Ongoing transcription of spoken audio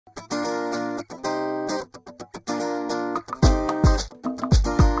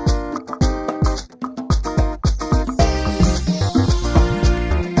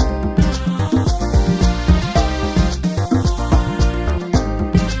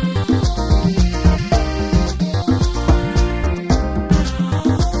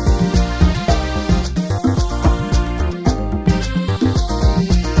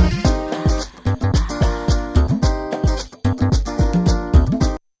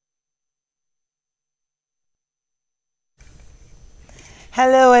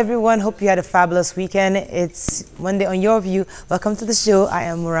Hello everyone, hope you had a fabulous weekend. It's Monday on Your View. Welcome to the show. I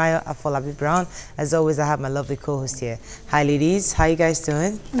am Mariah Afolabi Brown. As always, I have my lovely co-host here. Hi ladies, how you guys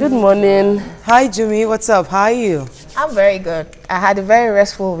doing? Good morning. Hi Jimmy, what's up? How are you? I'm very good. I had a very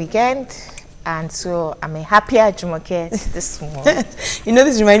restful weekend, and so I'm a happier Jumoke this morning. You know,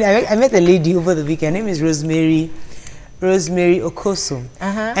 this reminds me, I met a lady over the weekend. Her name is Rosemary Okoso,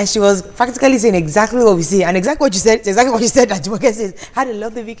 and she was practically saying exactly what we say, and exactly what you said, exactly what she said that Jumoke says. Had a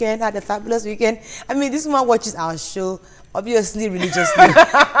lovely weekend, had a fabulous weekend. I mean, this woman watches our show, obviously religiously.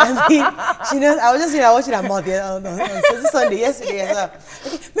 I mean, she knows. I was just saying, I watched her mouth on Sunday, yesterday as well.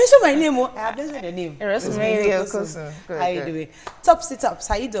 Okay, mention my name. I have mentioned the name. Rosemary Okoso. How you doing? Top sit-ups,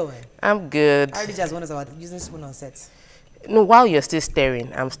 how you doing? I'm good. I already just wonders about using spoon on set. No, while you're still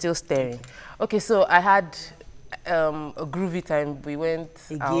staring, I'm still staring. Okay, so I had a groovy time. We went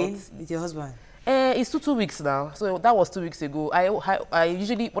again out with your husband. It's 2 weeks now, so that was 2 weeks ago. I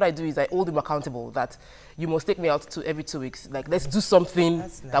usually, what I do is I hold him accountable that you must take me out every 2 weeks. Like, let's do something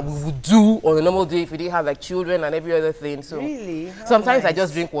that we would do on a normal day if we didn't have like children and every other thing. So really? Sometimes I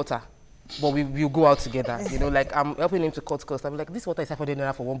just drink water, but we'll go out together. You know, like I'm helping him to cut costs. I'm like, this water is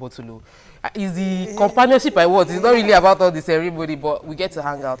 $500 for one bottle. Is the companionship I want. It's not really about all the ceremony, but we get to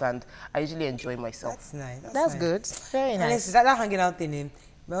hang out and I usually enjoy myself. That's nice. That's good. Very nice. And that hanging out thing,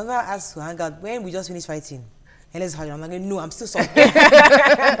 my mother asked to hang out when we just finished fighting. And let's hang out. I'm like, no, I'm still sorry.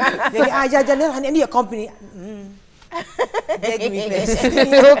 I need your company. Beg me first.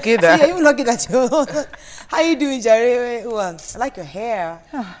 Okay, then. See, you're even lucky that you. How you doing, Jerry? I like your hair.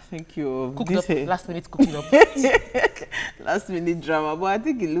 Thank you. Cooked up, last minute cooking up. Last minute drama, but I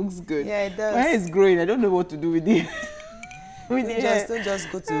think it looks good. Yeah, it does. My hair is growing. I don't know what to do with it. Don't just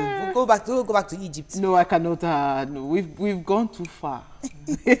go back to Egypt. No, I cannot. No, we've gone too far.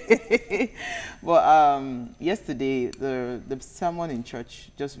 But yesterday, the sermon in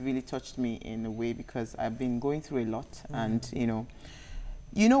church just really touched me in a way because I've been going through a lot, and you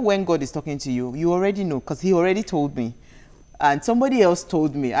know when God is talking to you, you already know because He already told me, and somebody else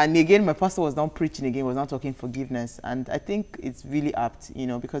told me, and again my pastor was not preaching again, was not talking forgiveness, and I think it's really apt,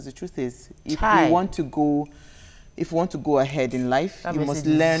 because the truth is, if we want to go ahead in life, you must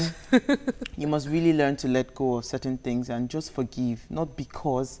learn. You must really learn to let go of certain things and just forgive, not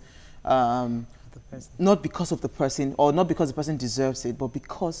because of the person, or not because the person deserves it, but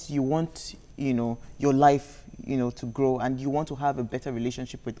because you want, your life, to grow, and you want to have a better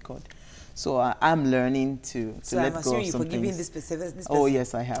relationship with God. So I'm learning to let go of some things. This person? Oh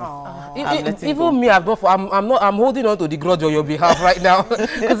yes, I have. Even me, I'm holding on to the grudge on your behalf right now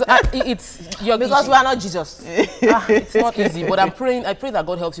because we are not Jesus. It's not easy, but I pray that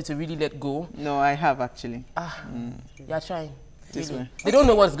God helps you to really let go. No, I have actually. You're trying. Really. They don't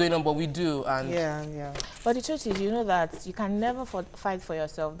know what's going on, but we do. And yeah. But the truth is, you know that you can never fight for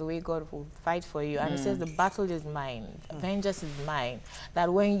yourself the way God will fight for you. And He says the battle is mine, vengeance is mine.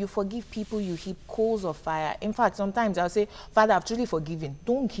 That when you forgive people, you heap coals of fire. In fact, sometimes I'll say, Father, I've truly forgiven.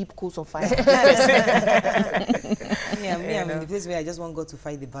 Don't heap coals of fire. I'm in the place where I just want God to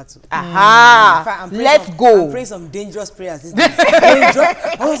fight the battle. Let's go. I'm praying some dangerous prayers this day. Dangerous.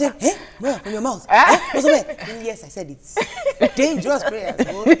 I was saying, hey, where? From your mouth. What's the Yes, I said it. Dangerous prayers.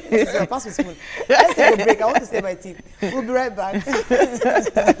 Pass me spoon. Let's take a break. I want to stay my teeth. We'll be right back.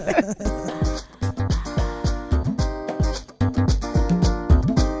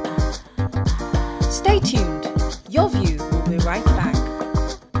 Stay tuned. Your View will be right back.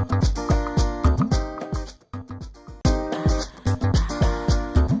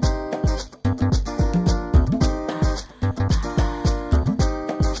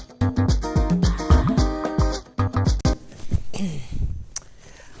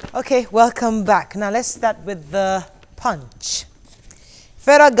 Okay, welcome back. Now let's start with the punch.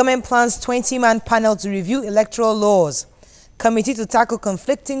 Federal government plans 20-man panel to review electoral laws. Committee to tackle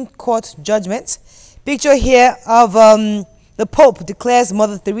conflicting court judgments. Picture here of the Pope declares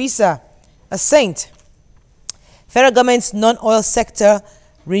Mother Teresa a saint. Federal government's non-oil sector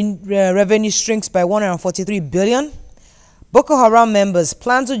revenue shrinks by 143 billion. Boko Haram members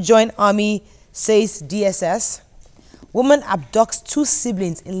plan to join army, says DSS. Woman abducts 2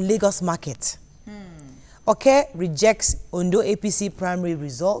 siblings in Lagos market. Okay, rejects Ondo APC primary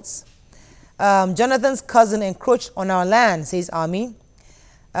results. Jonathan's cousin encroached on our land, says army.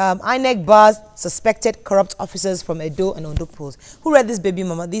 INEC bars suspected corrupt officers from Edo and Ondo polls. Who read this, baby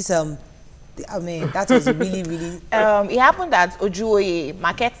mama? This I mean, that was really, really. It happened at Ojuoye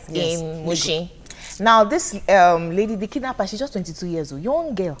Market in Mushin. Now, this lady, the kidnapper, she's just 22 years old,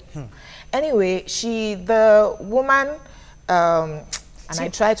 young girl. Anyway, the woman, and I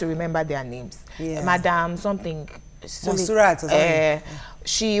try to remember their names. Yeah. Madam something. Monsurat, or something.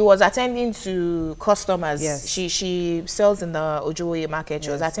 She was attending to customers. Yes. She sells in the Ojowoye market.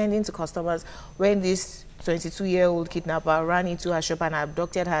 She was attending to customers when this 22-year-old kidnapper ran into her shop and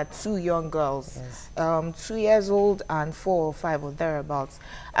abducted her 2 young girls, 2 years old and 4 or 5 or thereabouts.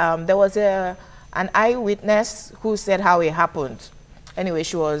 There was an eyewitness who said how it happened. Anyway,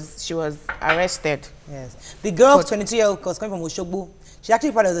 she was arrested. Yes. The girl, 22-year-old, was coming from Oshogbo. She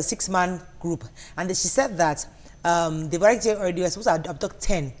actually part of the 6-man group, and she said that they've already were supposed to abduct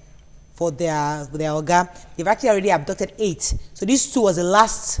 10 for their Oga. They've actually already abducted 8. So these 2 was the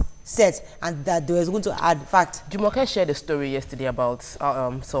last set, and that they were going to add fact. Jumoke shared a story yesterday about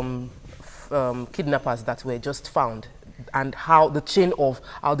some kidnappers that were just found, and how the chain of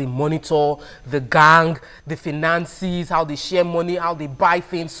how they monitor the gang, the finances, how they share money, how they buy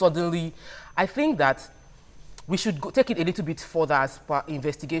things suddenly. I think that we should take it a little bit further as per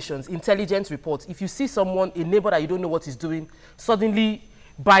investigations, intelligence reports. If you see someone, a neighbor that you don't know what he's doing, suddenly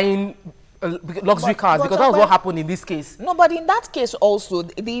buying luxury cars, because that was what happened in this case. No, but in that case also,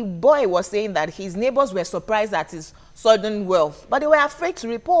 the boy was saying that his neighbors were surprised at his sudden wealth, but they were afraid to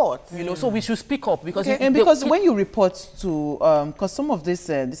report. You know, so we should speak up, because and because when you report to, because some of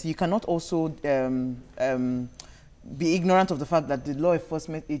this you cannot also be ignorant of the fact that the law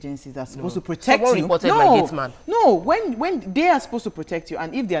enforcement agencies are supposed to protect you. No, when they are supposed to protect you,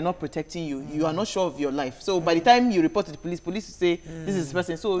 and if they are not protecting you, you are not sure of your life. So by the time you report to the police will say this is the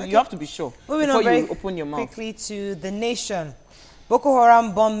person. So you have to be sure before you open your mouth. Quickly to The Nation. Boko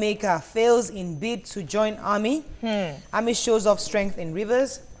Haram bomb maker fails in bid to join army. Army shows off strength in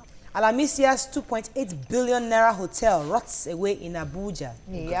rivers. Alamisia's 2.8 billion naira hotel rots away in Abuja.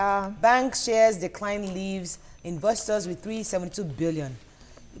 Yeah. Bank shares decline leaves investors with 372 billion.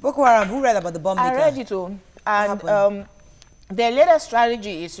 Boko Haram, who read about the bomb maker? I read it all. And their latest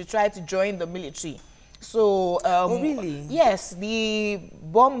strategy is to try to join the military. So, oh, really? Yes, the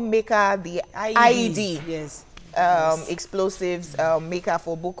bomb maker, the IED, yes. Explosives maker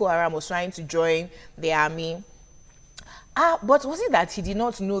for Boko Haram was trying to join the army. But was it that he did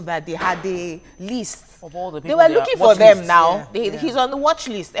not know that they had a list of all the they people? Were looking for them now. Yeah. He's on the watch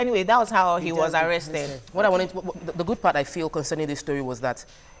list. Anyway, that was how he was arrested. What I wanted, the good part I feel concerning this story was that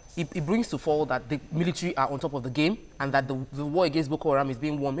it brings to fall that the military are on top of the game, and that the war against Boko Haram is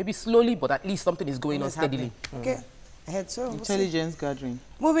being won, maybe slowly, but at least something is going on steadily. Okay, ahead, so Intelligence gathering.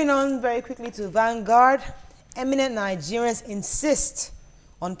 Moving on very quickly to Vanguard. Eminent Nigerians insist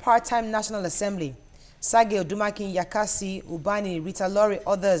on part-time National Assembly. Sage Odumakin, Yakasi, Ubani, Rita Lori,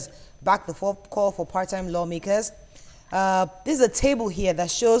 others back the call for part-time lawmakers. This is a table here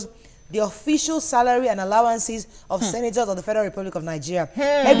that shows the official salary and allowances of senators of the Federal Republic of Nigeria.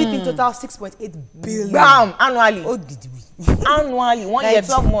 Everything total 6.8 billion. Bam! Annually. Oh, did we? Annually, 1 year,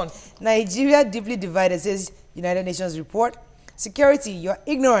 12 months. Nigeria deeply divided, says United Nations report. Security, you're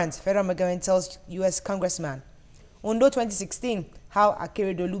ignorant, federal government tells U.S. Congressman. Ondo 2016, how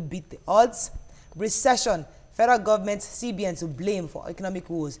Akeredolu beat the odds. Recession, federal government, CBN to blame for economic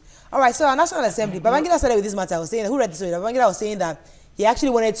woes. All right, so our National Assembly, Babangida started with this matter. I was saying, who read this story? Babangida was saying that he actually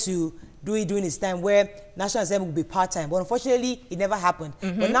wanted to do it during his time where National Assembly would be part-time, but unfortunately, it never happened.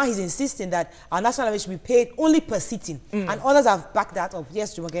 But now he's insisting that our National Assembly should be paid only per sitting, and others have backed that up.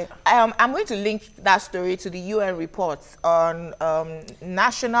 Yes, Jumoke. I'm going to link that story to the UN report on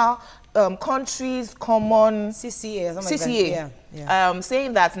national countries common CCA, or CCA, like that.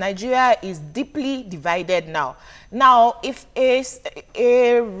 saying that Nigeria is deeply divided now. Now, if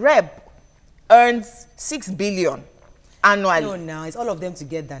a rep earns 6 billion annually. No, now it's all of them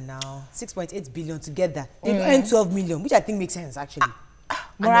together now. 6.8 billion together. They've earned 12 million, which I think makes sense actually.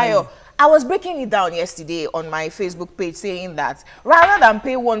 Mariah, I was breaking it down yesterday on my Facebook page saying that rather than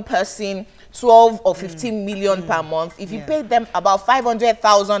pay one person 12 or 15 million per month, if you pay them about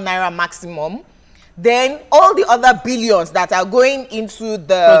 500,000 naira maximum, then all the other billions that are going into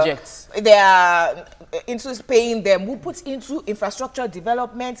the projects, they are into paying them, who puts into infrastructure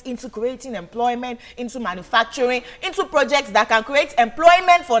development, into creating employment, into manufacturing, into projects that can create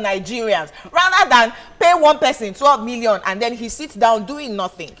employment for Nigerians, rather than pay one person 12 million and then he sits down doing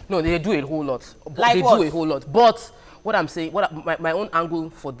nothing. No, they do a whole lot. Like they what? do a whole lot. But what I'm saying, my own angle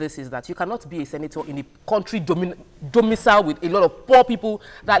for this is that you cannot be a senator in a country domicile with a lot of poor people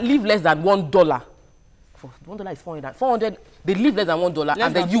that live less than $1 $1 is 400. 400, they live less than $1,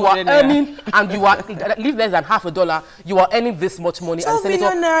 and then you are earning, and you are live less than half a dollar. You are earning this much money, and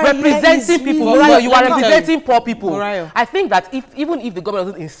representing people. Murayo, you are representing poor people. Murayo. I think that even if the government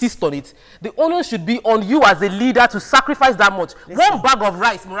doesn't insist on it, the onus should be on you as a leader to sacrifice that much. One bag of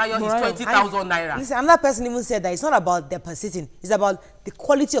rice, Murayo, is 20,000 naira. Listen, another person even said that it's not about their position; it's about the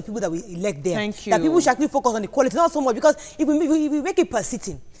quality of people that we elect there. Thank you. That people should actually focus on the quality, not so much, because if we make it per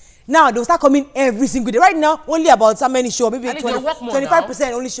sitting, now they'll start coming every single day. Right now, only about how many show up, maybe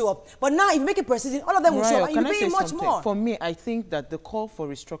 25% only show up. But now, if you make it per sitting, all of them will show up, and you're paying much more. For me, I think that the call for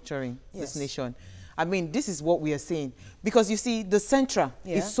restructuring this nation, I mean, this is what we are saying. Because you see, the Central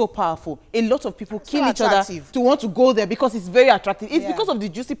is so powerful. A lot of people kill each other to want to go there because it's very attractive. It's because of the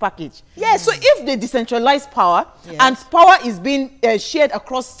juicy package. Yes. So if they decentralize power and power is being shared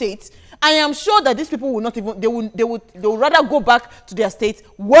across states, I am sure that these people will not even, they will rather go back to their states,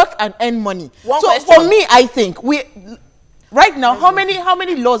 work and earn money. For me, I think right now, how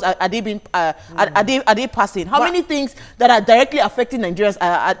many laws are they being are they passing? How many things that are directly affecting Nigerians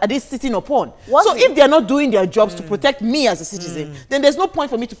are they sitting upon? So if they are not doing their jobs to protect me as a citizen, then there's no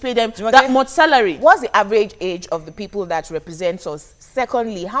point for me to pay them that much salary. What's the average age of the people that represent us?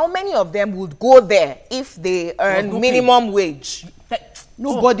 Secondly, how many of them would go there if they earn minimum wage?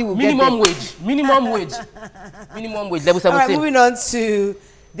 Nobody will get minimum wage. Minimum wage. Minimum wage. Level 17. All right, moving on to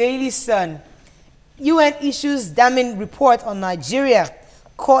Daily Sun. UN issues damning report on Nigeria.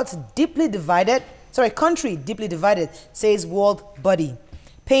 Country deeply divided, says world body.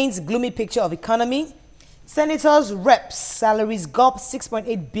 Paints gloomy picture of economy. Senators, reps, salaries gulp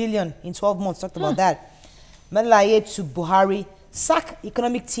 6.8 billion in 12 months. Talked about that. Melaye to Buhari. Sack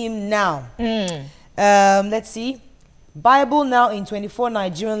economic team now. Let's see. Bible now in 24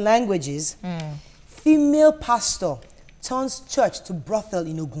 Nigerian languages. Female pastor turns church to brothel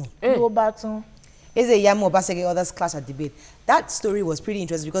in Ogun. Eze Yamu Obaseki, others clash at debate. That story was pretty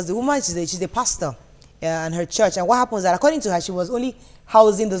interesting because the woman, she's a pastor and her church. And what happens is that according to her, she was only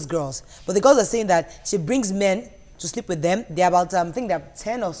housing those girls. But the girls are saying that she brings men to sleep with them. There are about, I think there are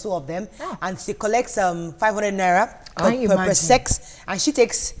 10 or so of them. And she collects 500 naira per sex. And she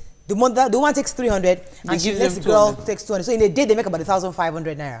takes, the woman takes 300 and she lets the girl takes 200. So in a day, they make about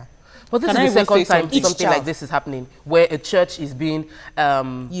 1,500 naira. But this is the second time something like this is happening, where a church is being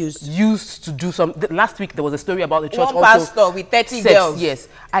used to do some. Last week there was a story about the church also pastor with 30 girls. Yes,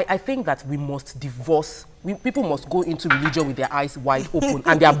 I think that we must divorce. People must go into religion with their eyes wide open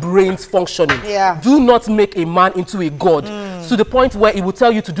and their brains functioning. Do not make a man into a god to the point where it will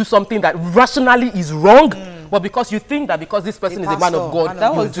tell you to do something that rationally is wrong. But because you think that because this person is a man of God,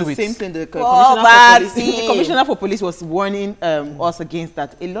 that was the same thing. The commissioner for police was warning us against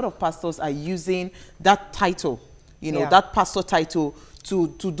that. A lot of pastors are using that title, you know, that pastor title to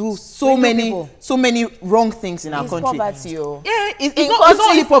do so many wrong things in our country. Poverty, it's not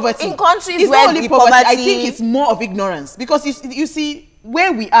only poverty. In countries where the poverty, I think it's more of ignorance because you see.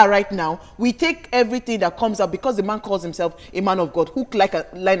 Where we are right now, we take everything that comes up because the man calls himself a man of God, hook, like a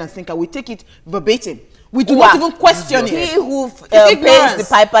line and sinker. We take it verbatim. We do not even question it. He who pays the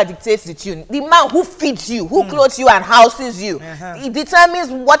piper dictates the tune. The man who feeds you, who clothes you and houses you, he determines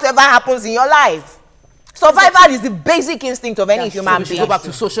whatever happens in your life. Survival is the basic instinct of any human being. Go back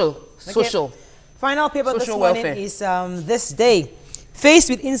to social. Final paper this morning is this day. Faced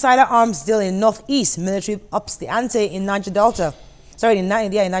with insider arms deal in Northeast, military ups the ante in Niger Delta. In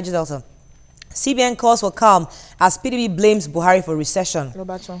Niger Delta. CBN calls for calm as PDP blames Buhari for recession.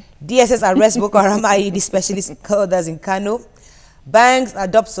 DSS arrests Boko Haram IED specialist coders in Kano. Banks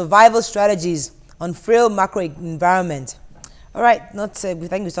adopt survival strategies on frail macro environment. All right, we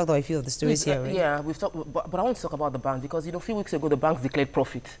think we talked about a few of the stories here, right? Yeah, we've talked, but I want to talk about the bank because, you know, a few weeks ago, the banks declared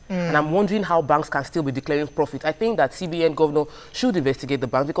profit. And I'm wondering how banks can still be declaring profit. I think that CBN governor should investigate the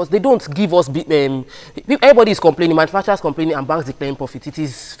bank because they don't give us, everybody is complaining, manufacturers complaining, and banks declaring profit. It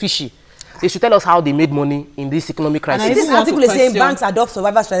is fishy. They should tell us how they made money in this economic crisis. And this article is saying banks adopt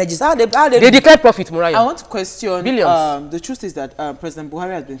survival strategies. How they declared profit, Murayo. I want to question billions. The truth is that President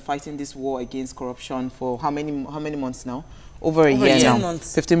Buhari has been fighting this war against corruption for how many months now? Over a year now.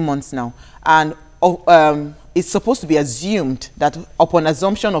 15 months now. And it's supposed to be assumed that upon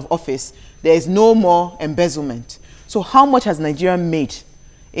assumption of office, there is no more embezzlement. So how much has Nigeria made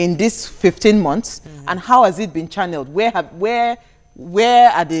in these 15 months? And how has it been channeled? Where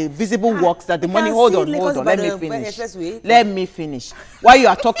are the visible works that the money? Hold on, let me finish. While you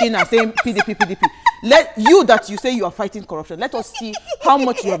are talking and saying PDP, that you say you are fighting corruption, let us see how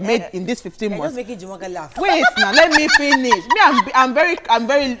much you have made in these 15 months. Wait now, let me finish. Me, I'm very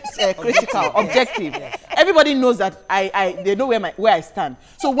critical, objective. everybody knows that they know where I stand.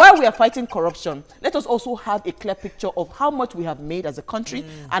 So while we are fighting corruption, let us also have a clear picture of how much we have made as a country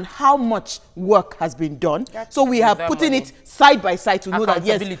and how much work has been done. So we are putting it side by side to know that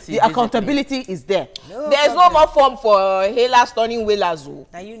yes, the accountability is there. There's no more form for Hela turning whalers.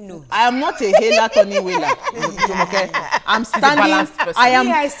 Now you know. I am not a Hela turning whaler. I'm standing. I am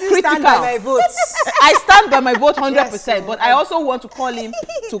critical. Stand by my votes. I stand by my vote 100%. Yes, but I also want to call him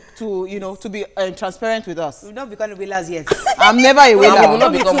to be transparent with us. We've not become whalers yet. I'm never a whaler. I will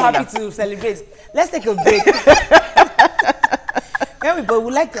not be too happy to celebrate. Let's take a break. But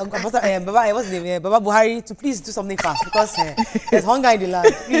we like Baba Buhari to please do something fast because there's hunger in the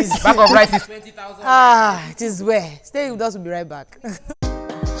land. Please. Bag of rice is 20,000. It is where. Stay with us. We'll be right back.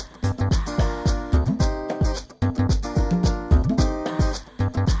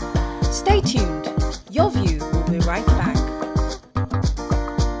 Stay tuned. Your View will be right back.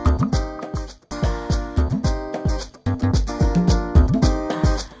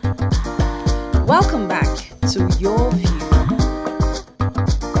 Welcome back to Your View.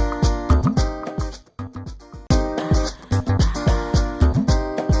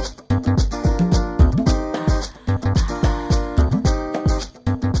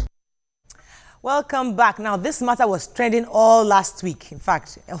 Welcome back. Now, this matter was trending all last week. In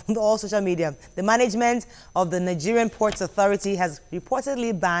fact, on all social media. The management of the Nigerian Ports Authority has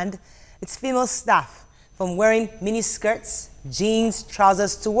reportedly banned its female staff from wearing mini skirts, jeans,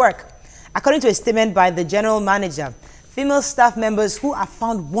 trousers to work. According to a statement by the general manager, female staff members who are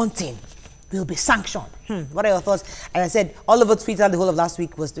found wanting will be sanctioned. What are your thoughts? As I said, all over Twitter the whole of last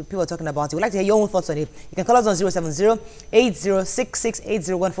week was the people talking about it. We'd like to hear your own thoughts on it. You can call us on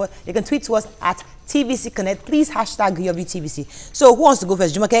 070-8066-8014. You can tweet to us at TVC Connect. Please hashtag YourViewTVC. So who wants to go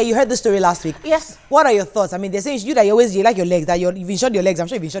first? Jumoke, you heard the story last week. Yes. What are your thoughts? I mean, they're saying you like your legs, that you've insured your legs. I'm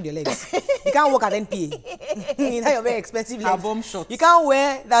sure you've insured your legs. You can't work at NPA. You know, you're very expensive legs. You can't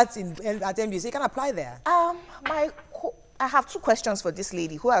wear that at NPA, so you can apply there. I have two questions for this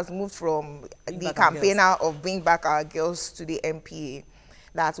lady who has moved from the campaigner of Bring Back Our Girls to the MPA.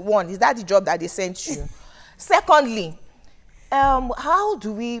 That one, is that the job that they sent you? Secondly, how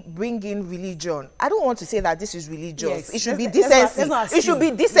do we bring in religion? I don't want to say that this is religious. Yes, it should be decency. It should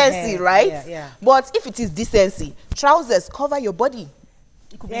be decency, right? Yeah. But if it is decency, trousers cover your body.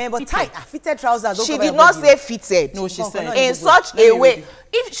 Yeah, but tight, fitted trousers. She did not say fitted. No, she said in such a way.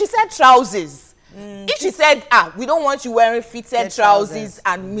 If she said trousers, if she said, we don't want you wearing fitted trousers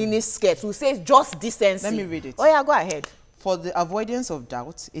and mini skirts, we'll say just decency. Let me read it. Oh yeah, go ahead. For the avoidance of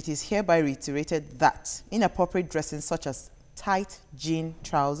doubt, it is hereby reiterated that inappropriate dressing such as tight jean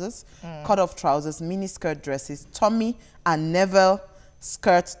trousers, cut-off trousers, mini-skirt dresses, tummy and navel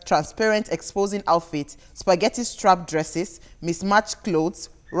skirt, transparent exposing outfits, spaghetti strap dresses, mismatched clothes,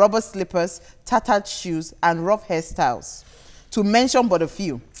 rubber slippers, tattered shoes, and rough hairstyles. To mention but a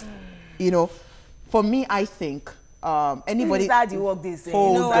few, for me, I think anybody. That the work they say.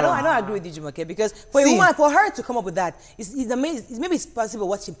 No, I don't agree with you, Jumoke, because for a woman, for her to come up with that, it's amazing. Maybe it's possible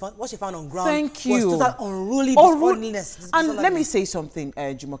what she found on ground. Thank you. Was total unruly disorderliness. And let me say something,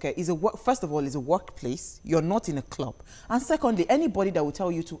 Jumoke. First of all, it's a workplace. You're not in a club. And secondly, anybody that will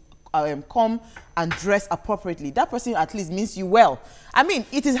tell you to come and dress appropriately, that person at least means you well. I mean,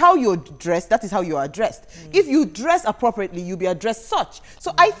 it is how you're dressed, that is how you are dressed. If you dress appropriately, you'll be addressed such.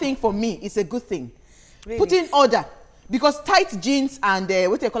 So I think for me, it's a good thing. Really? Put in order. Because tight jeans and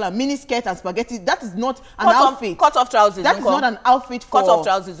what they call a mini skirt and spaghetti, that is not an outfit. Cut-off trousers. That is not an outfit for. Cut-off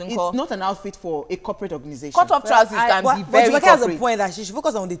trousers. It's not an outfit for a corporate organization. Cut-off trousers can be very corporate. But has a point that she should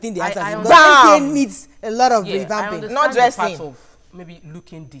focus on the thing they answer. I because needs a lot of revamping. Not dressing. Part of maybe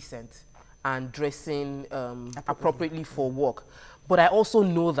looking decent and dressing appropriately for work. But I also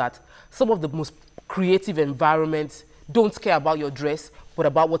know that some of the most creative environments don't care about your dress, but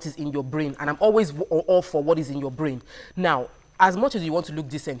about what is in your brain. And I'm always all for what is in your brain. Now, as much as you want to look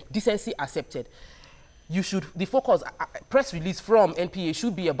decent, decency accepted. You should, the focus, press release from NPA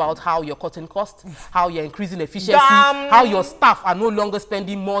should be about how you're cutting costs, how you're increasing efficiency, how your staff are no longer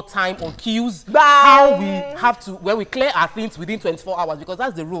spending more time on queues, how we have to, when we clear our things within 24 hours, because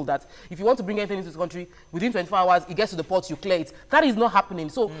that's the rule that if you want to bring anything into this country, within 24 hours, it gets to the port, you clear it. That is not happening.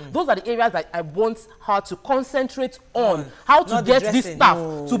 So those are the areas that I want her to concentrate on, how to get this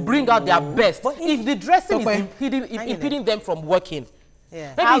staff to bring out their best. But if the dressing is impeding them from working,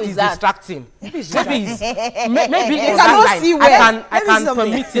 maybe it is distracting. Maybe it's I can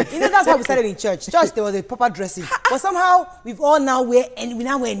permit it. That's how we started in church. Church, there was a proper dressing. But somehow, we now wear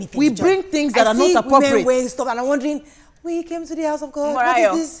anything. We bring things that are not appropriate. Wearing stuff, and I'm wondering, we came to the house of God. Mariah,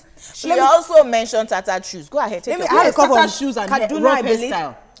 what is this? She also mentioned tattered shoes. Go ahead, take your tattered shoes and rough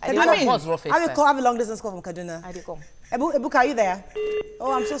hairstyle. What's rough I have a long distance call from Kaduna. I did come. Ebuka, are you there?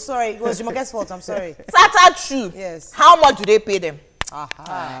 Oh, I'm so sorry. It was Jumoke's fault. I'm sorry. Tata shoe. Yes. How much do they pay them?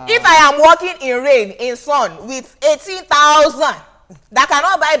 If I am working in rain, in sun, with 18,000 that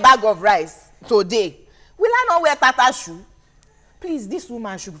cannot buy a bag of rice today, will I not wear Tata shoe? Please, this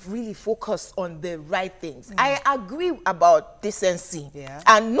woman should really focus on the right things. I agree about decency. Yeah.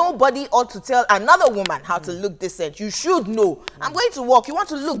 And nobody ought to tell another woman how to look decent. You should know. I'm going to work. You want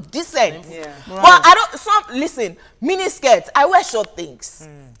to look decent. Yeah. But I don't, listen, mini skirts, I wear short things.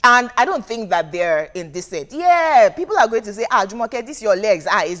 And I don't think that they're indecent. Yeah, people are going to say, Jumoke, this your legs,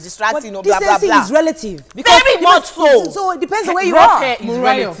 it's distracting, blah, blah, decency blah. is relative. Very much so. So it depends on where you Rough are. hair is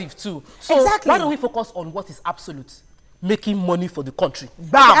relative too. So Exactly. why don't we focus on what is absolute? Making money for the country.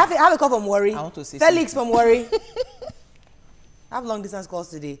 Bam. I have a call from Worry. I want to say Felix from Worry. I have long distance calls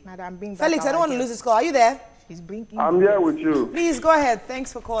today. Madam, bring back Felix, I our don't want to girl. lose this call. Are you there? He's bringing. I'm here with you. Please go ahead.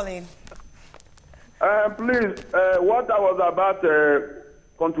 Thanks for calling. Please, what I was about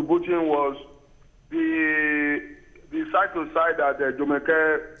contributing was the side to side that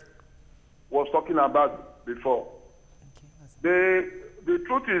Jomeke was talking about before. The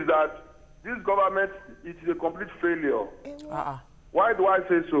truth is that this government is a complete failure. Why do I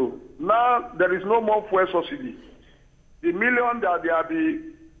say so? Now there is no more fuel subsidy. The million that they have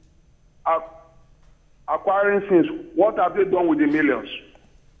been acquiring since, what have they done with the millions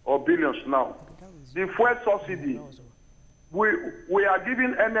or billions now? The fuel subsidy, we are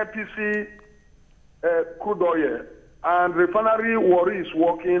giving NNPC crude oil, and refinery Warri is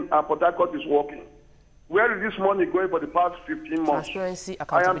working and Port Harcourt is working. Where is this money going for the past 15 months? Transparency, I am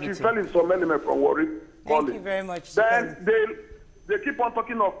accountability. Felix Somelime from Warri. Thank you very much. Then they keep on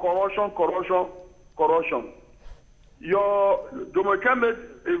talking of corruption. Your Jomeke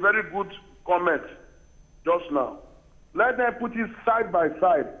made a very good comment just now. Let them put it side by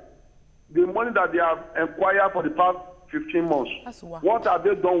side. The money that they have acquired for the past 15 months, what have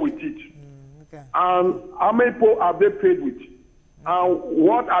they done with it? Okay. And how many people have they paid with? And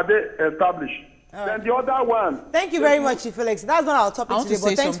what are they established? Then the other one. Thank you very much, Felix. That's not our topic I want today, to but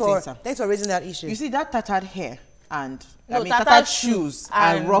say thanks something, for raising that issue. You see that tattered hair and No, tattered tattered shoes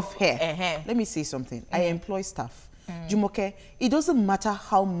and and rough hair. Let me say something. I employ staff. Jumoke, it doesn't matter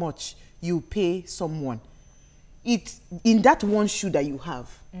how much you pay someone. In that one shoe that you have,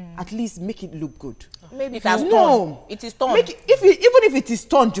 at least make it look good. Maybe it has No. torn. It is torn. Even if it is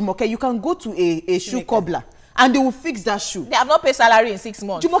torn, Jumoke, you can go to a shoe cobbler and they will fix that shoe. They have not paid salary in 6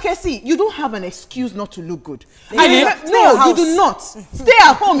 months. Jumoke, see, you don't have an excuse not to look good. Really? No, you do not. Stay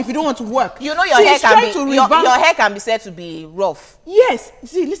at home if you don't want to work. You know your hair can be your revamp. hair can be said to be rough. Yes.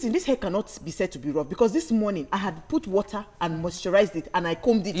 See, listen, this hair cannot be said to be rough because this morning I had put water and moisturized it and I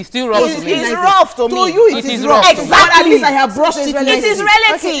combed it. It's still rough to me. It's rough to me. To you, it is rough. Exactly. But at least I have brushed it. It is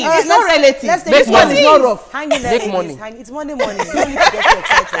relative. Okay, It's not relative. let's take This it one easy. is not rough. Hang in there, Make ladies. money. It's Monday morning. You don't need to get too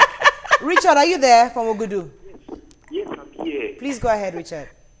excited. Richard, are you there from Ogudu? Yes, I'm here. Please go ahead, Richard.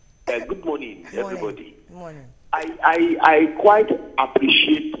 Good morning, everybody. Good morning. I quite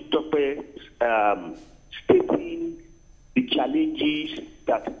appreciate Dr. Stating the challenges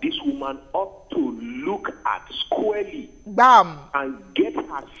that this woman ought to look at squarely Bam. and get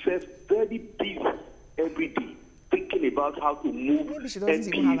herself very busy every day thinking about how to move Maybe she doesn't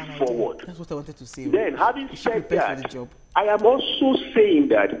even have an NP idea. forward. That's what I wanted to say. Then, having You should said prepare for the that, job. I am also saying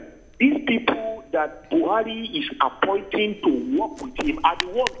that these people that Buhari is appointing to work with him are the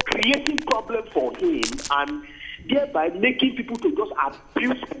ones creating problems for him and thereby making people to just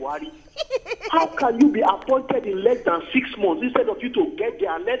abuse Buhari. How can you be appointed in less than 6 months instead of you to get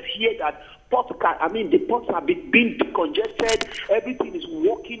there and let's hear that the ports have been decongested, everything is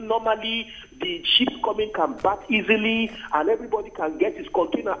working normally, the ships coming can back easily, and everybody can get his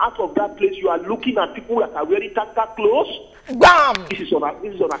container out of that place. You are looking at people that are wearing tactical clothes. Bam. This is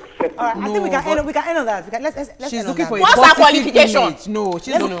unacceptable. All right, I think we can end on that. Let's She's end looking on for that. a What's her positive qualification? image. No, she's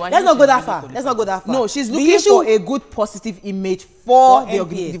Let's not go that far. Let's not go that far. No, she's The looking issue- for a good positive image for the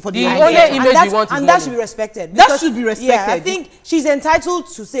NPA. for The the only organization. image that, we want is and that money. should be respected. That should be respected. Yeah, I think she's entitled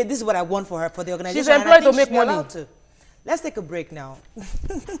to say this is what I want for her for the organization. She's and I employed think to make she'll be money. allowed to. Let's take a break now.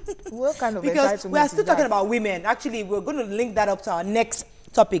 What kind of Because we are still talking about women. Actually, we're going to link that up to our next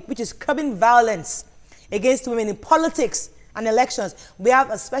topic, which is curbing violence against women in politics and elections. We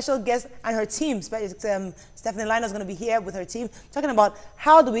have a special guest and her team. Stephanie Liner is going to be here with her team talking about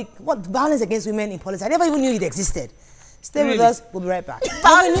what violence against women in politics. I never even knew it existed. Stay with us. We'll be right back.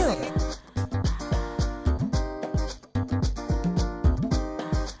 Never knew.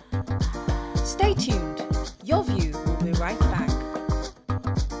 Stay tuned. Your View will be right back.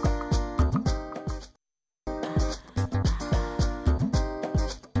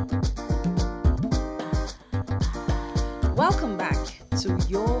 Welcome back to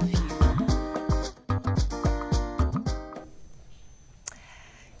Your View.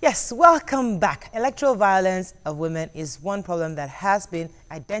 Yes, welcome back. Electoral violence of women is one problem that has been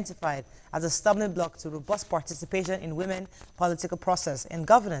identified as a stumbling block to robust participation in women political process and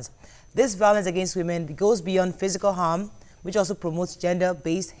governance. This violence against women goes beyond physical harm, which also promotes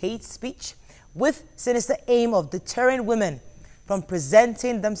gender-based hate speech, with sinister aim of deterring women from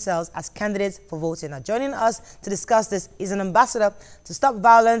presenting themselves as candidates for voting. Now, joining us to discuss this is an ambassador to stop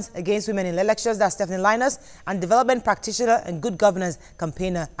violence against women in elections. That's Stephanie Linus, and development practitioner and good governance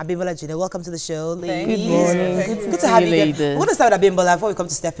campaigner Abimbola Junior. Welcome to the show, ladies. Good morning. Good to have you again. We're going to start with Abimbola before we come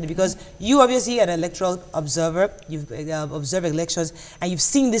to Stephanie, because you obviously are an electoral observer. You've observed elections and you've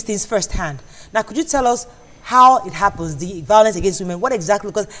seen these things firsthand. Now, could you tell us how it happens, the violence against women, what exactly,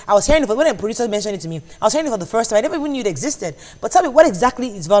 because I was hearing it, when a producer mentioned it to me, I was hearing it for the first time. I never even knew it existed. But tell me, what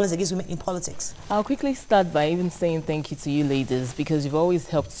exactly is violence against women in politics? I'll quickly start by even saying thank you to you ladies, because you've always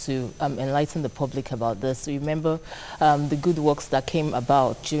helped to enlighten the public about this. Remember the good works that came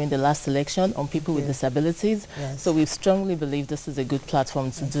about during the last election on people with disabilities. Yes. So we strongly believe this is a good platform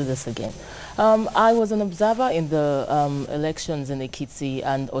to do this again. I was an observer in the elections in Ekiti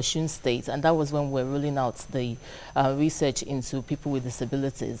and Osun State, and that was when we were rolling out the research into people with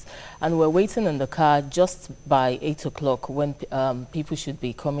disabilities. And we're waiting in the car just by 8 o'clock when people should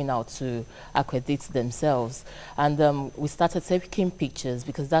be coming out to accredit themselves. And we started taking pictures,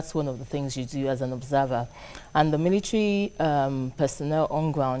 because that's one of the things you do as an observer. And the military personnel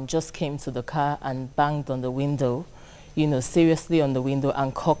on ground just came to the car and banged on the window, you know, seriously on the window,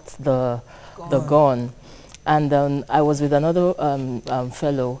 and cocked the gun. And I was with another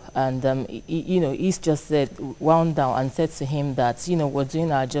fellow, and you know, he's just said, wound down, and said to him that, you know, we're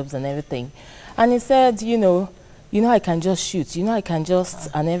doing our jobs and everything. And he said, you know, I can just shoot, I can just,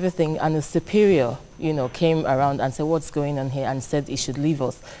 and everything. And the superior, you know, came around and said, what's going on here? And said he should leave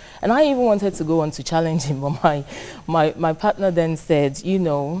us. And I even wanted to go on to challenge him, but my partner then said, you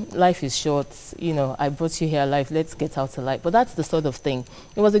know, life is short, you know, I brought you here alive, let's get out alive. But that's the sort of thing.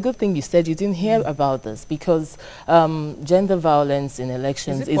 It was a good thing you said you didn't hear about this, because gender violence in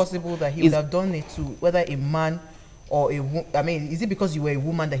elections is it possible that he would have done it to whether a man or I mean, is it because you were a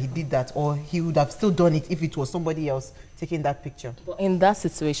woman that he did that, or he would have still done it if it was somebody else taking that picture? But in that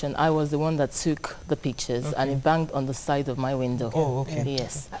situation, I was the one that took the pictures, and it banged on the side of my window. Oh, okay.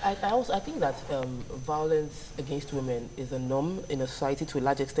 Yes. I think that violence against women is a norm in a society to a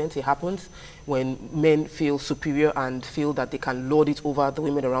large extent. It happens when men feel superior and feel that they can lord it over the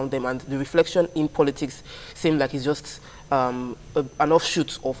women around them, and the reflection in politics seems like it's just an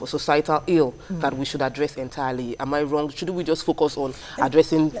offshoot of a societal ill that we should address entirely. Am I wrong? Should we just focus on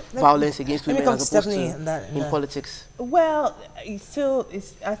addressing violence against women as opposed to in politics? Well,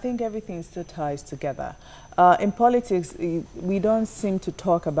 I think everything still ties together. In politics, we don't seem to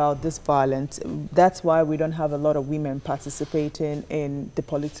talk about this violence. That's why we don't have a lot of women participating in the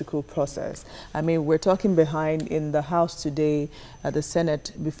political process. I mean, we're talking behind in the House today, at the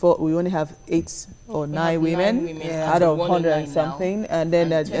Senate, before we only have 8 or 9 women out of 100 and something, and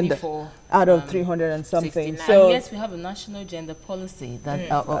then out of 300 and something. So and yes, we have a national gender policy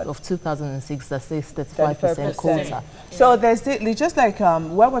that of 2006 that says 35% quota. So there's just like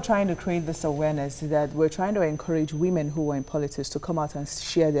what we're trying to create this awareness is that we're trying to encourage women who are in politics to come out and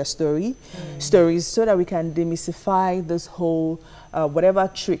share their stories, so that we can demystify this whole whatever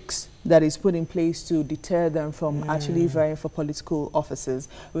tricks that is put in place to deter them from actually vying for political offices.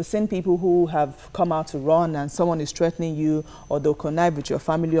 We've seen people who have come out to run and someone is threatening you, or they'll connive with your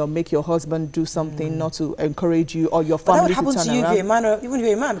family or make your husband do something not to encourage you, or your family to turn around. But that would happen to you if you're a man, or even if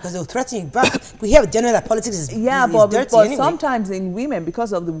you're a man, because they'll threaten you back. We have generally that politics is dirty anyway. Sometimes in women,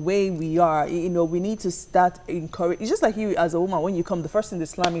 because of the way we are, you know, we need to start encouraging. It's just like you as a woman, when you come, the first thing they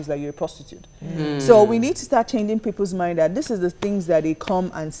slam is like you're a prostitute. So we need to start changing people's mind that this is the things that they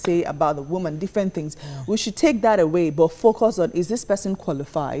come and say about the woman, different things. We should take that away, but focus on, is this person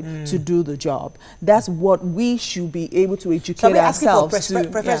qualified to do the job? That's what we should be able to educate ourselves to.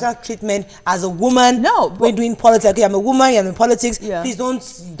 Preferential treatment as a woman. No, we're doing politics. Okay, I'm a woman. I'm in politics. Please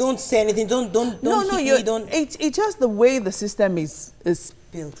don't say anything. Don't it's just the way the system is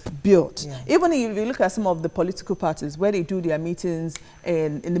built. Even if you look at some of the political parties where they do their meetings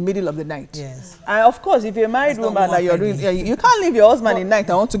in the middle of the night. And of course, if you're a married woman that you're doing, you can't leave your husband in night.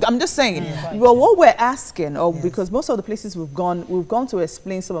 I'm just saying. Well, what we're asking, because most of the places we've gone to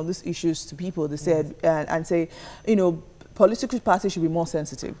explain some of these issues to people. They said and say, you know, political parties should be more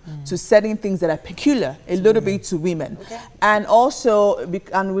sensitive to certain things that are peculiar a little bit to women. And also,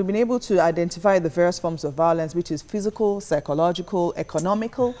 and we've been able to identify the various forms of violence, which is physical, psychological,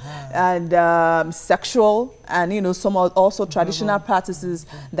 economical, and sexual, and, you know, some are also traditional practices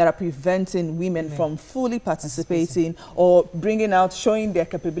that are preventing women from fully participating or bringing out, showing their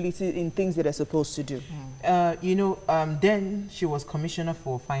capability in things that they're supposed to do. You know, then she was Commissioner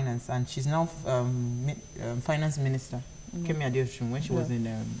for Finance, and she's now Finance Minister. Kemi Adeosun, when she was in,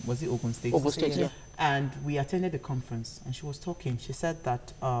 was it Ogun State? Ogun State, yeah. And we attended the conference, and she was talking. She said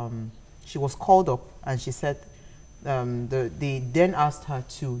that she was called up, and she said they then asked her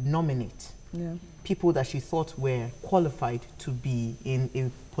to nominate people that she thought were qualified to be in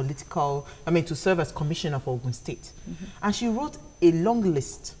a political, to serve as Commissioner for Ogun State. And she wrote a long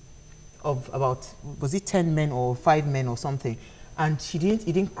list of about, was it 10 men or 5 men or something? And it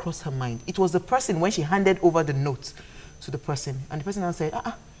didn't cross her mind. It was the person, when she handed over the note to the person, and the person now said,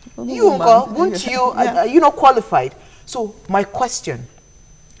 you, won't you, are you not qualified? So my question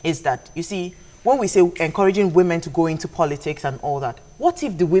is that, you see, when we say encouraging women to go into politics and all that, what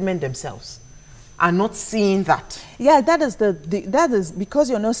if the women themselves are not seeing that? Yeah, that is because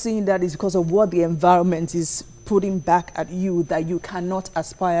you're not seeing that is because of what the environment is putting back at you that you cannot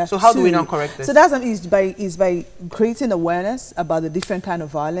aspire to. So how do we now correct this? So that's is by creating awareness about the different kind of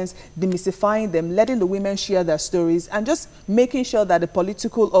violence, demystifying them, letting the women share their stories, and just making sure that the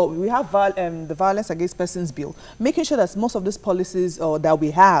political, we have the Violence Against Persons Bill, making sure that most of these policies that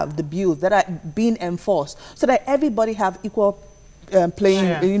we have, the bills that are being enforced, so that everybody have equal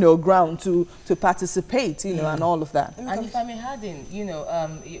playing, ground to participate, and all of that. And if I may add in,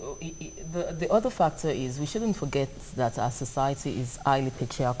 the other factor is we shouldn't forget that our society is highly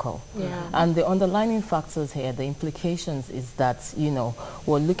patriarchal. And the underlying factors here, the implications is that,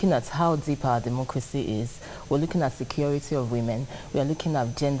 we're looking at how deep our democracy is. We're looking at security of women. We are looking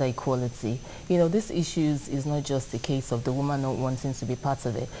at gender equality. These issues is not just a case of the woman not wanting to be part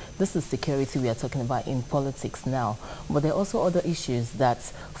of it. This is security we are talking about in politics now. But there are also other issues that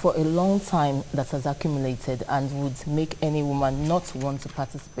for a long time that has accumulated and would make any woman not want to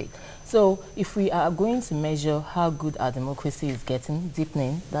participate. So if we are going to measure how good our democracy is getting,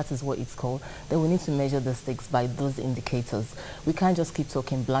 deepening, that is what it's called, then we need to measure the stakes by those indicators. We can't just keep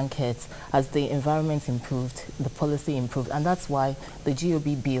talking blankets. As the environment improved, the policy improved, and that's why the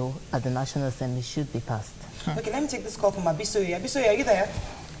GOB bill at the National Assembly should be passed. Okay, let me take this call from Abisoye. Abisoye, are you there?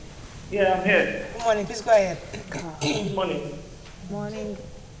 Yeah, I'm here. Good morning, please go ahead. Good morning. Morning.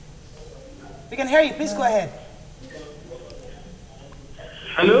 We can hear you, please go ahead.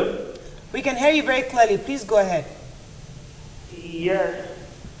 Hello? We can hear you very clearly, please go ahead. Yes.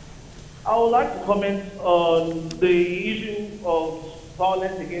 I would like to comment on the issue of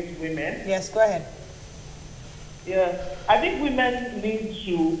violence against women. Yes, go ahead. Yeah, I think women need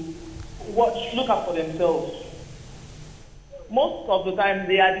to look out for themselves. Most of the time,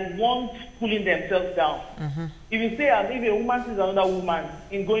 they are the ones pulling themselves down. If you say, if a woman sees another woman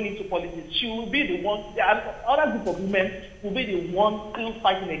in going into politics, she will be the one, the other group of women will be the one still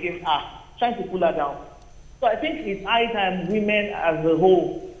fighting against her, trying to pull her down. So I think it's high time women as a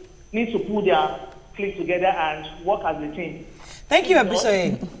whole need to pull their clique together and work as a team. Thank you,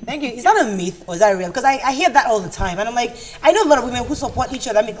 Abisoye. Thank you. Is that a myth or is that real? Because I hear that all the time, and I'm like, I know a lot of women who support each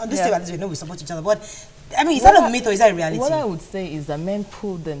other. I mean, on this day, we know we support each other, but I mean, is that a myth or is that a reality? What I would say is that men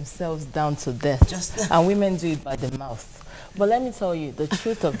pull themselves down to death, and women do it by the mouth. But let me tell you, the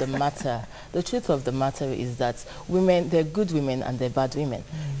truth of the matter, is that women, they're good women and they're bad women.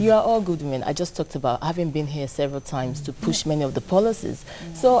 You are all good women. I just talked about having been here several times to push many of the policies.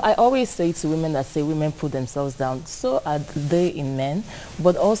 So I always say to women that say women put themselves down, so are they in men,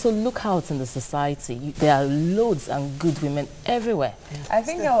 but also look out in the society. There are loads and good women everywhere. I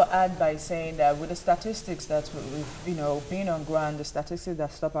think I'll add by saying that with the statistics that we've, been on ground, the statistics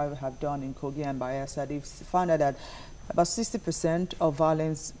that Stop I have done in Kogi and Bayelsa, they've found out that about 60% of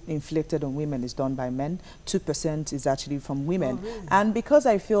violence inflicted on women is done by men. 2% is actually from women. Oh, really? And because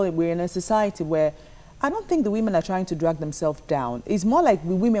I feel we're in a society where I don't think the women are trying to drag themselves down. It's more like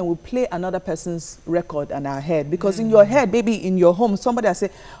the women will play another person's record on our head. Because in your head, maybe in your home, somebody will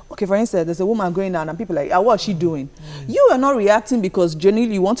say, okay, for instance, there's a woman going on and people are like, what's she doing? You are not reacting because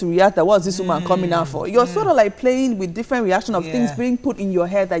genuinely you want to react at what's this woman coming out for. You're sort of like playing with different reaction of things being put in your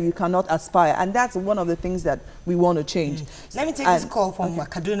head that you cannot aspire. And that's one of the things that we want to change. Let me take this call from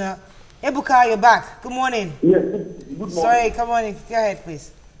Kaduna. Ebuka, you're back. Good morning. Yes, good morning. Sorry, come on in. Go ahead,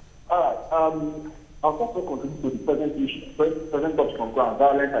 please. All right. I'll also contribute to the present issue, present topic on ground,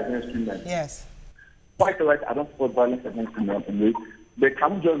 violence against women. Yes. Quite right, I don't support violence against women in But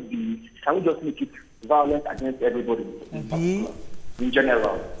can we just make it violence against everybody in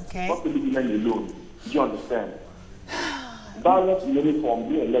general? Okay. Not only women alone. Do you understand? Violence in any form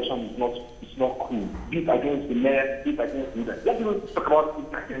during election is not cool. Be it against the men, be it against women. Let's even talk about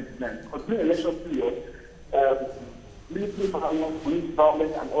it against men. Because during election period, military violence, police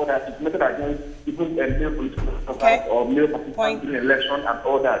violence, and all that is meted against even male political officers or male participants during election and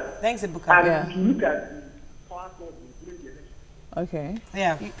all that. Thanks, Ibuka. And if you look at the classes during the election. Okay.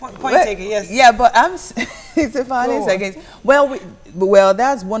 Yeah. Point taken. Yes. Yeah, but it's a violence against. Well,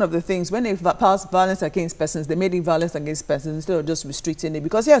 that's one of the things. When they passed violence against persons, they made it violence against persons instead of just restricting it.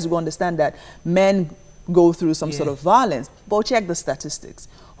 Because yes, we understand that men go through some sort of violence, but check the statistics.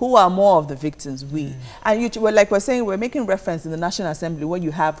 Who are more of the victims? We. And like we're saying, we're making reference in the National Assembly where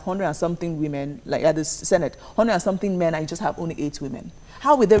you have 100 and something women, like at the Senate, 100 and something men, and you just have only 8 women.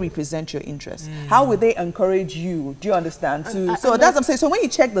 How will they represent your interests? How will they encourage you? Do you understand? So that's what I'm saying. So when you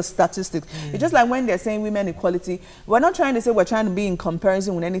check the statistics, it's just like when they're saying women equality, we're not trying to say we're trying to be in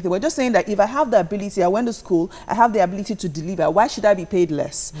comparison with anything. We're just saying that if I have the ability, I went to school, I have the ability to deliver, why should I be paid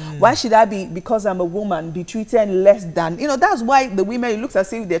less? Why should I be, because I'm a woman, be treated less than, that's why the women, it looks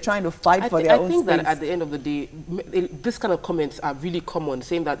as if they're trying to fight for their own space. I think that at the end of the day, this kind of comments are really common,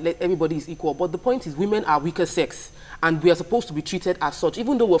 saying that everybody is equal. But the point is, women are weaker sex, and we are supposed to be treated as such.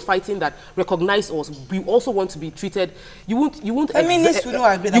 Even though we're fighting that recognize us, we also want to be treated. You won't. I mean,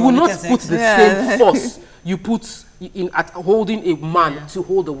 you will not put the same force you put in at holding a man to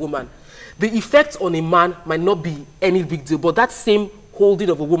hold a woman. The effect on a man might not be any big deal, but that same holding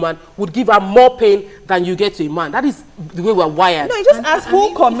of a woman would give her more pain than you get to a man. That is the way we're wired. No, you just ask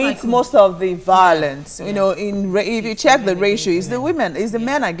who commits most of the violence. If you check the ratio, it's the women, it's the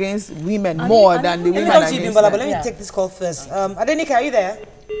men against women more than the women against men. But let me take this call first. Adenika, are you there?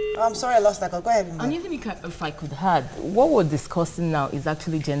 I'm sorry I lost that call. Go ahead. And even if I could add, what we're discussing now is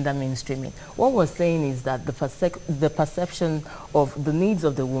actually gender mainstreaming. What we're saying is that the perception of the needs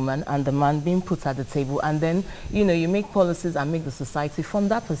of the woman and the man being put at the table, and then, you make policies and make the society from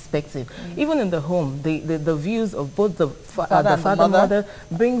that perspective. Even in the home, the views of both the father and mother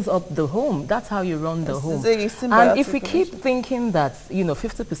brings up the home. That's how you run the home. And if we keep thinking that,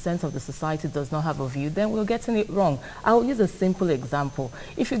 50% of the society does not have a view, then we're getting it wrong. I'll use a simple example.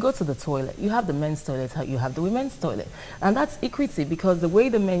 If you go to the toilet, you have the men's toilet, you have the women's toilet. And that's equity, because the way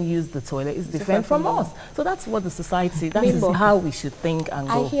the men use the toilet is different from us. So that's what the society, that is how we should think and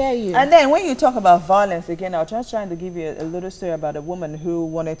go. I hear you. And then when you talk about violence, again, I was just trying to give you a little story about a woman who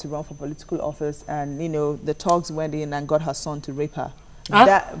wanted to run for political office, and, the thugs went in and got her son to rape her.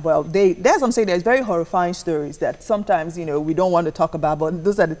 That's what I'm saying. There's very horrifying stories that sometimes, we don't want to talk about, but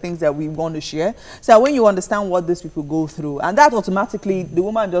those are the things that we want to share. So when you understand what these people go through, and that automatically, the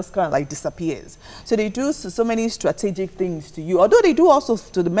woman just kind of like disappears. So they do so many strategic things to you, although they do also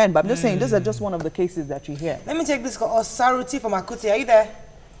to the men, but I'm just saying, these are just one of the cases that you hear. Let me take this call. Saruti from Akuti, are you there?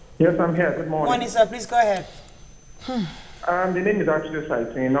 Yes, I'm here. Good morning. Morning, sir. Please go ahead. The name is actually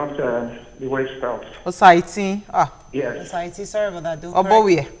Saiti, not the way it's spelled. Saiti. Yes. Saiti, sorry about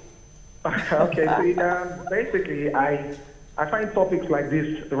that. Okay, so basically, I find topics like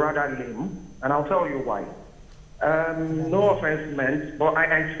this rather lame, and I'll tell you why. No offense meant, but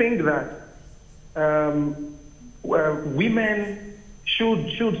I think that women should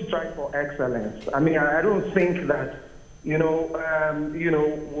strive for excellence. I mean, I don't think that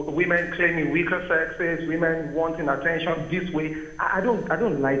women claiming weaker sexes, women wanting attention this way. I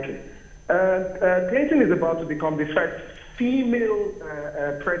don't like it. Clinton is about to become the first female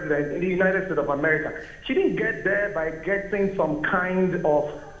president in the United States of America. She didn't get there by getting some kind of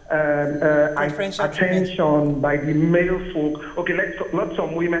attention by the male folk. Okay, let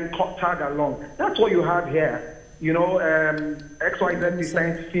some women tag along. That's what you have here.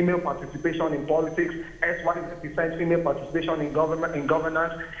 XYZ% female participation in politics, XYZ% female participation in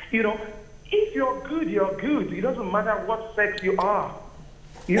governance. If you're good, you're good. It doesn't matter what sex you are.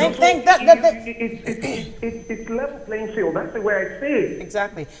 It's level playing field. That's the way I say it.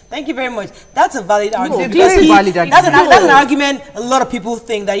 Exactly. Thank you very much. That's a valid argument. That's an argument a lot of people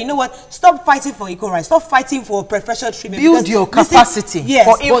think that, stop fighting for equal rights. Stop fighting for preferential treatment. Build your capacity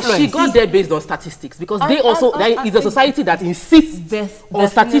for influence. But she got there based on statistics, because there is a society that insists on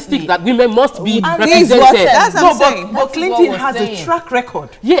statistics that women must be represented. But Clinton has a track record.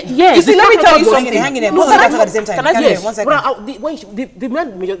 Yes. You see, let me tell you something. Hang in there. Both of them at the same time. When the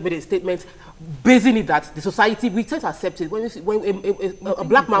man made a statement, basing it that the society, we tend to accept it. When a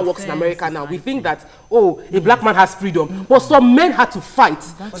black man works in America now, we think that, oh, a black man has freedom. But some men had to fight.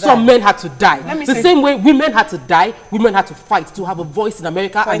 Some men had to die. The same way women had to die, women had to fight to have a voice in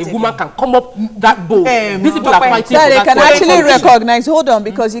America, and a woman can come up that bold. These people are fighting for that. They can actually recognize, hold on,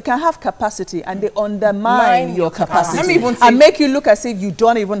 because you can have capacity and they undermine your capacity and make you look as if you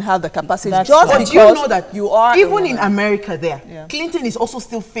don't even have the capacity. Just because you know that you are even in America there, Clinton is also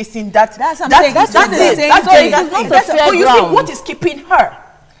still facing that. That's But you see, what is keeping her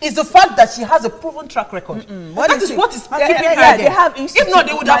is the fact that she has a proven track record. That is what is keeping her there. They have if not,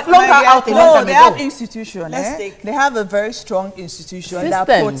 they would have flung her out a long time ago. They have institutions. They have a very strong institution that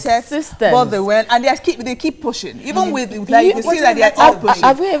protects what they went, and they keep pushing. Even with like you see that they are all pushing.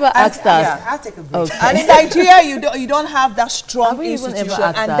 Have we ever asked us? I'll take a break. And in Nigeria, you don't have that strong institution,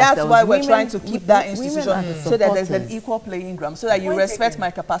 and that's why we're trying to keep that institution so that there's an equal playing ground, so that you respect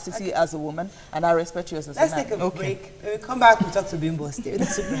my capacity as a woman, and I respect you as a man. Let's take a break. When we come back, we'll talk to Bimbo still.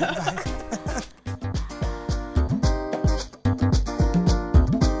 Back.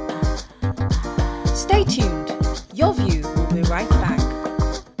 Stay tuned. Your View will be right back.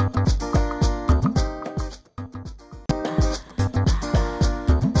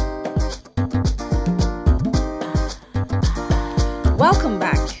 Welcome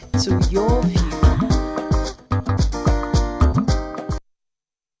back to Your View.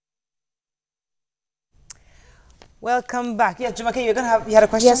 Welcome back. Yeah, Jumake, you had a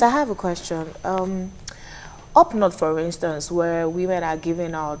question? Yes, I have a question. Up north, for instance, where women are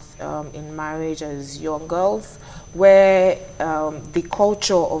given out in marriage as young girls, where the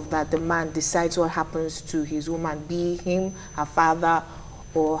culture of that the man decides what happens to his woman, be him, her father,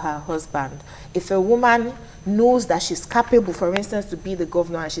 or her husband. If a woman knows that she's capable, for instance, to be the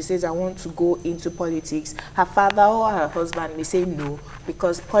governor, and she says, I want to go into politics, her father or her husband may say no,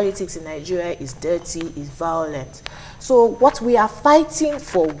 because politics in Nigeria is dirty, is violent. So what we are fighting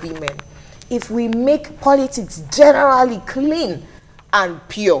for women, if we make politics generally clean and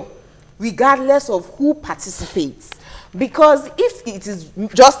pure, regardless of who participates, because if it is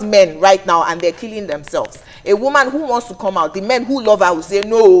just men right now and they're killing themselves, a woman who wants to come out, the men who love her will say,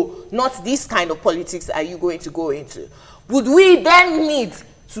 no, not this kind of politics are you going to go into. Would we then need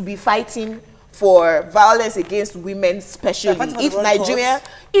to be fighting for violence against women, especially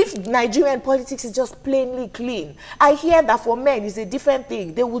if Nigerian politics is just plainly clean? I hear that for men it's a different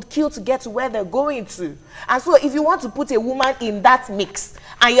thing. They would kill to get to where they're going to. And so if you want to put a woman in that mix,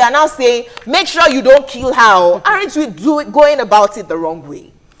 and you are now saying, make sure you don't kill her, aren't we going about it the wrong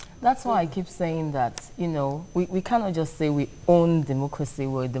way? That's why I keep saying that, you know, we cannot just say we own democracy,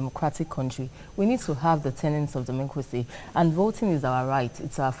 we're a democratic country. We need to have the tenets of democracy, and voting is our right,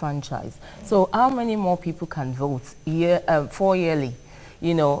 it's our franchise. So how many more people can vote 4 yearly?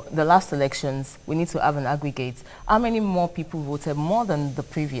 You know, the last elections, we need to have an aggregate. How many more people voted more than the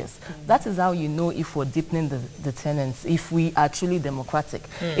previous? That is how you know if we're deepening the tenets, if we are truly democratic.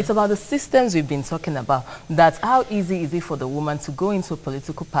 It's about the systems we've been talking about. That how easy is it for the woman to go into a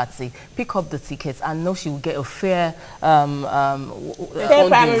political party, pick up the tickets, and know she will get a fair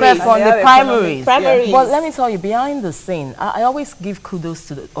funding the primaries. But let me tell you, behind the scene, I always give kudos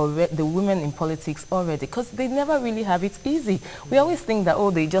to the women in politics already, because they never really have it easy. We always think that, oh,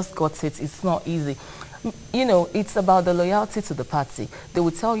 they just got it. It's not easy. You know, it's about the loyalty to the party. They will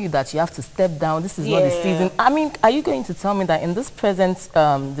tell you that you have to step down. This is not the season. I mean, are you going to tell me that in this present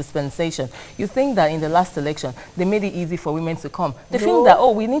dispensation, you think that in the last election, they made it easy for women to come? They think that,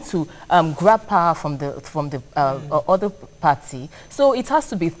 oh, we need to grab power from the other party. So it has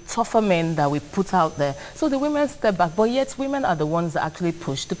to be tougher men that we put out there. So the women step back, but yet women are the ones that actually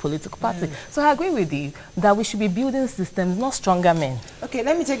push the political party. So I agree with you that we should be building systems, not stronger men. Okay,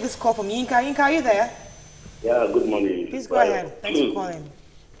 let me take this call from Yinka. Yinka, are you there? Yeah, good morning. Please go ahead. Thanks for calling.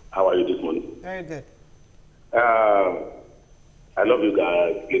 How are you this morning? Very good. I love you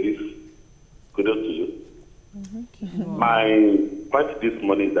guys, ladies. Kudos to you. My point this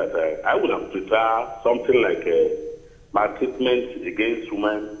morning is that I would have preferred something like maltreatment against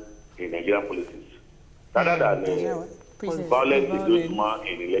women in Nigerian politics, rather than violence against women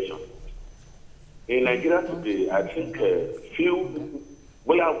in elections. In Nigeria today, I think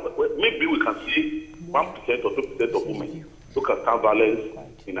maybe we can see 1% or 2% of women who can stand violence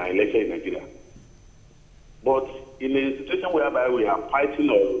in an election in Nigeria. But in a situation whereby we are fighting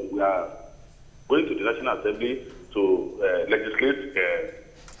or we are going to the National Assembly to legislate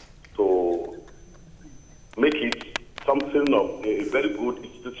to make it something of a very good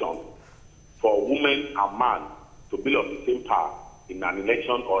institution for women and men to be of the same power in an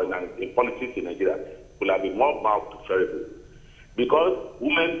election or in politics in Nigeria, will have been more preferable. Because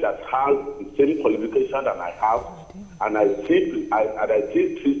women that have the same qualification that I have, and I treat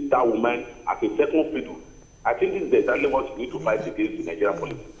that woman as a second fiddle, I think this is exactly what you need to fight against the Nigerian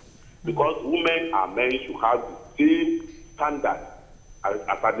policy. Because women and men should have the same standard as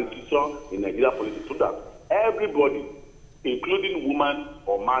a decision in Nigerian policy, so that everybody, including woman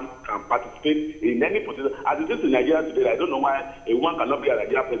or man, can participate in any position. As it is in Nigeria today, I don't know why a woman cannot be a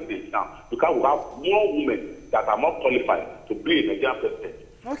Nigerian president now, because we have more women that are more qualified to be a Nigerian president.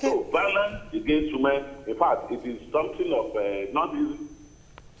 Okay. So violence against women, in fact, it is something of not easy.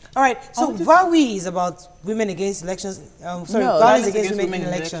 All right, so VAWI is about women against elections, violence against women in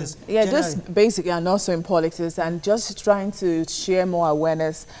elections. Yeah, generally. just basically, and also in politics, and just trying to share more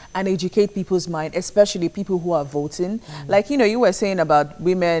awareness and educate people's mind, especially people who are voting. Like, you know, you were saying about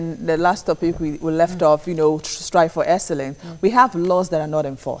women, the last topic we left off, you know, strive for excellence. We have laws that are not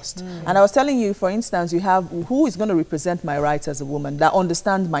enforced. And I was telling you, for instance, you have who is going to represent my rights as a woman, that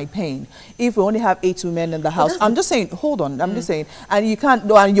understands my pain. If we only have 8 women in the house, I'm just saying, hold on, I'm just saying, and you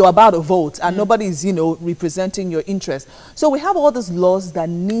can't, and you're about to vote, and nobody's, you know, representing your interest. So we have all these laws that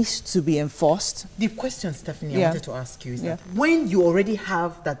need to be enforced. The question, Stephanie, I wanted to ask you is that when you already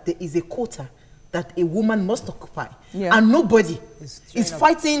have that there is a quota that a woman must occupy, and nobody is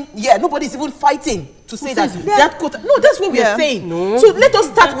fighting, nobody's even fighting to say that that quota, no, that's what we are saying. No. So let us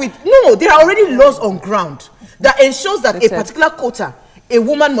start with, no, there are already laws on ground that ensures that a particular quota, a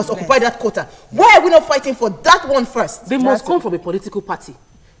woman must occupy that quota. Why are we not fighting for that one first? They must come from a political party.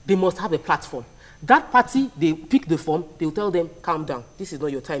 They must have a platform. That party, they pick the form, they'll tell them, calm down, this is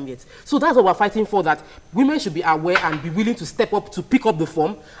not your time yet. So that's what we're fighting for, that women should be aware and be willing to step up to pick up the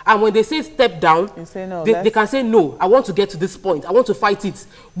form. And when they say step down, they can say, no, I want to get to this point, I want to fight it.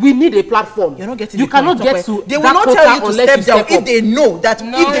 We need a platform. You're not getting you cannot get to they will not tell you to step down if they know that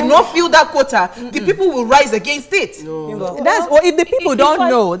if they not feel that quota, the people will rise against it. That's what if the people don't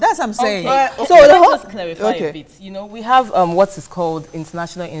know. That's what I'm saying. So let me just clarify a bit. You know, we have what is called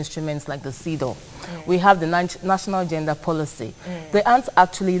international instruments like the CEDAW. We have the National Gender Policy. They aren't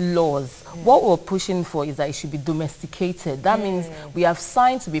actually laws. What we're pushing for is that it should be domesticated. That means we have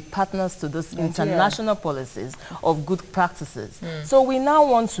signed to be partners to those international policies of good practices. So we now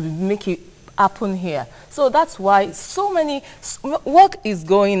want to make it happen here. So that's why so many work is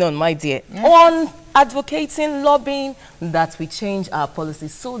going on, my dear, on advocating, lobbying that we change our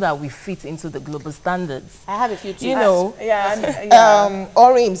policies so that we fit into the global standards. I have a few tips. You know,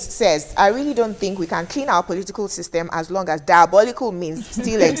 Orims says, I really don't think we can clean our political system as long as diabolical means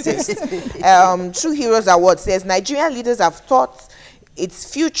still exist. True Heroes Award says, Nigerian leaders have thought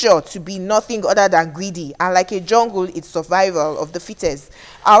its future to be nothing other than greedy, and like a jungle, its survival of the fittest.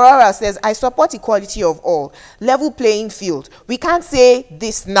 Aurora says, I support equality of all, level playing field. We can't say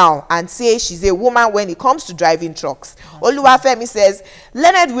this now and say she's a woman when it comes to driving trucks. Oluwafemi says,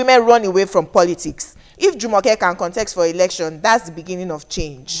 learned women run away from politics. If Jumoke can contest for election, that's the beginning of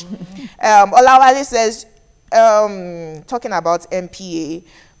change. Olawale says, talking about MPA,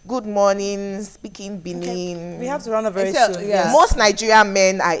 good morning, speaking Benin. We have to run a very soon. Yes. Most Nigerian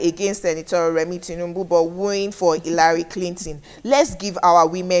men are against Senator Remi Tinubu, but wooing for Hillary Clinton. Let's give our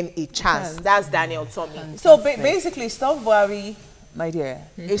women a chance. That's Daniel Tommy. So basically, stop worry, my dear,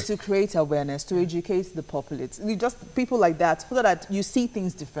 is to create awareness, to educate the populace. Just people like that, so that you see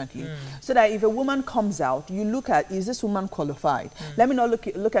things differently. So that if a woman comes out, you look at, is this woman qualified? Let me not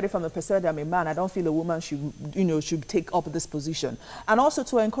look at it from the perspective I'm a man. I don't feel a woman should, should take up this position. And also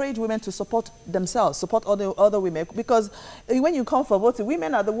to encourage women to support themselves, support other women, because when you come for voting,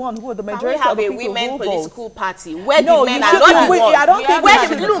 women are the one who are the majority of the people who vote. Can we have a women political party where the men are not the ones? I don't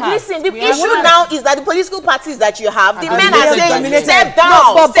think look, listen, the issue now is that the political parties that you have, the men are saying, step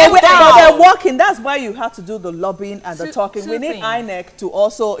down, but they're working. That's why you have to do the lobbying and the talking. We need INEC to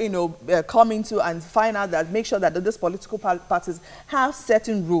also, come into and find out that, make sure that these political parties have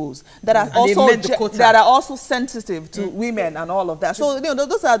certain rules that are also sensitive to women and all of that. So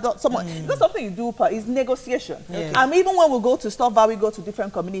those are that's something you do. Is negotiation. Even when we go to Stop, we go to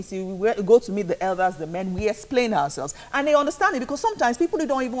different communities. We go to meet the elders, the men. We explain ourselves, and they understand it, because sometimes people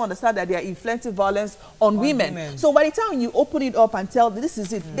don't even understand that they are inflicting violence on women. So by the time you open it up and tell this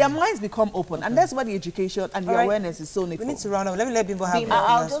is it, their minds become open, and that's why the education and the awareness is so needful. We need to round up. Let Bimbo have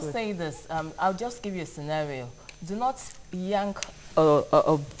I'll just say this. I'll just give you a scenario. Do not yank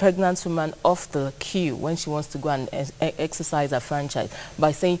a pregnant woman off the queue when she wants to go and exercise her franchise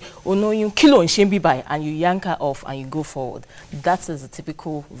by saying, oh no, you kill her and by, and you yank her off and you go forward. That is the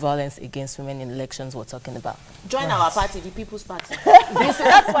typical violence against women in elections we're talking about. Join our party, the People's Party.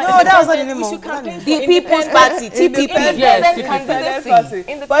 That's why no, that was not the name. The People's Party, TPP.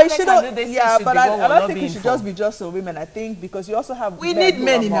 Yes, but it shouldn't. Yeah, but I don't think it should just be just for women. I think because you also have. We need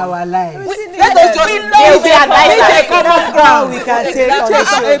men in our lives. Let us just be advisors. Common ground we can take on the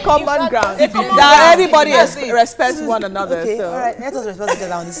show. A common ground. That everybody respects one another. Okay, so. all right. Let us respect each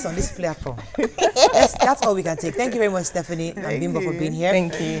other on this platform. That's all we can take. Thank you very much, Stephanie and Bimbo, for being here.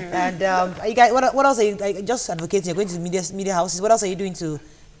 Thank you. And you guys, what else are you just advocating? You're going to media houses. What else are you doing to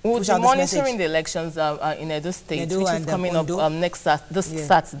we'll push be out this message? monitoring the elections in Edo State, Edo which is coming up this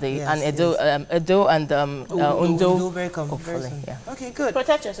Saturday, Yes, and Edo and Undo. Very hopefully, soon. yeah. Okay, good.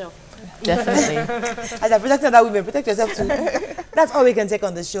 Protect yourself. Definitely. As I protected that women, protect yourself too. That's all we can take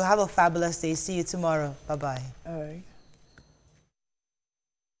on the show. Have a fabulous day. See you tomorrow. Bye-bye. All right.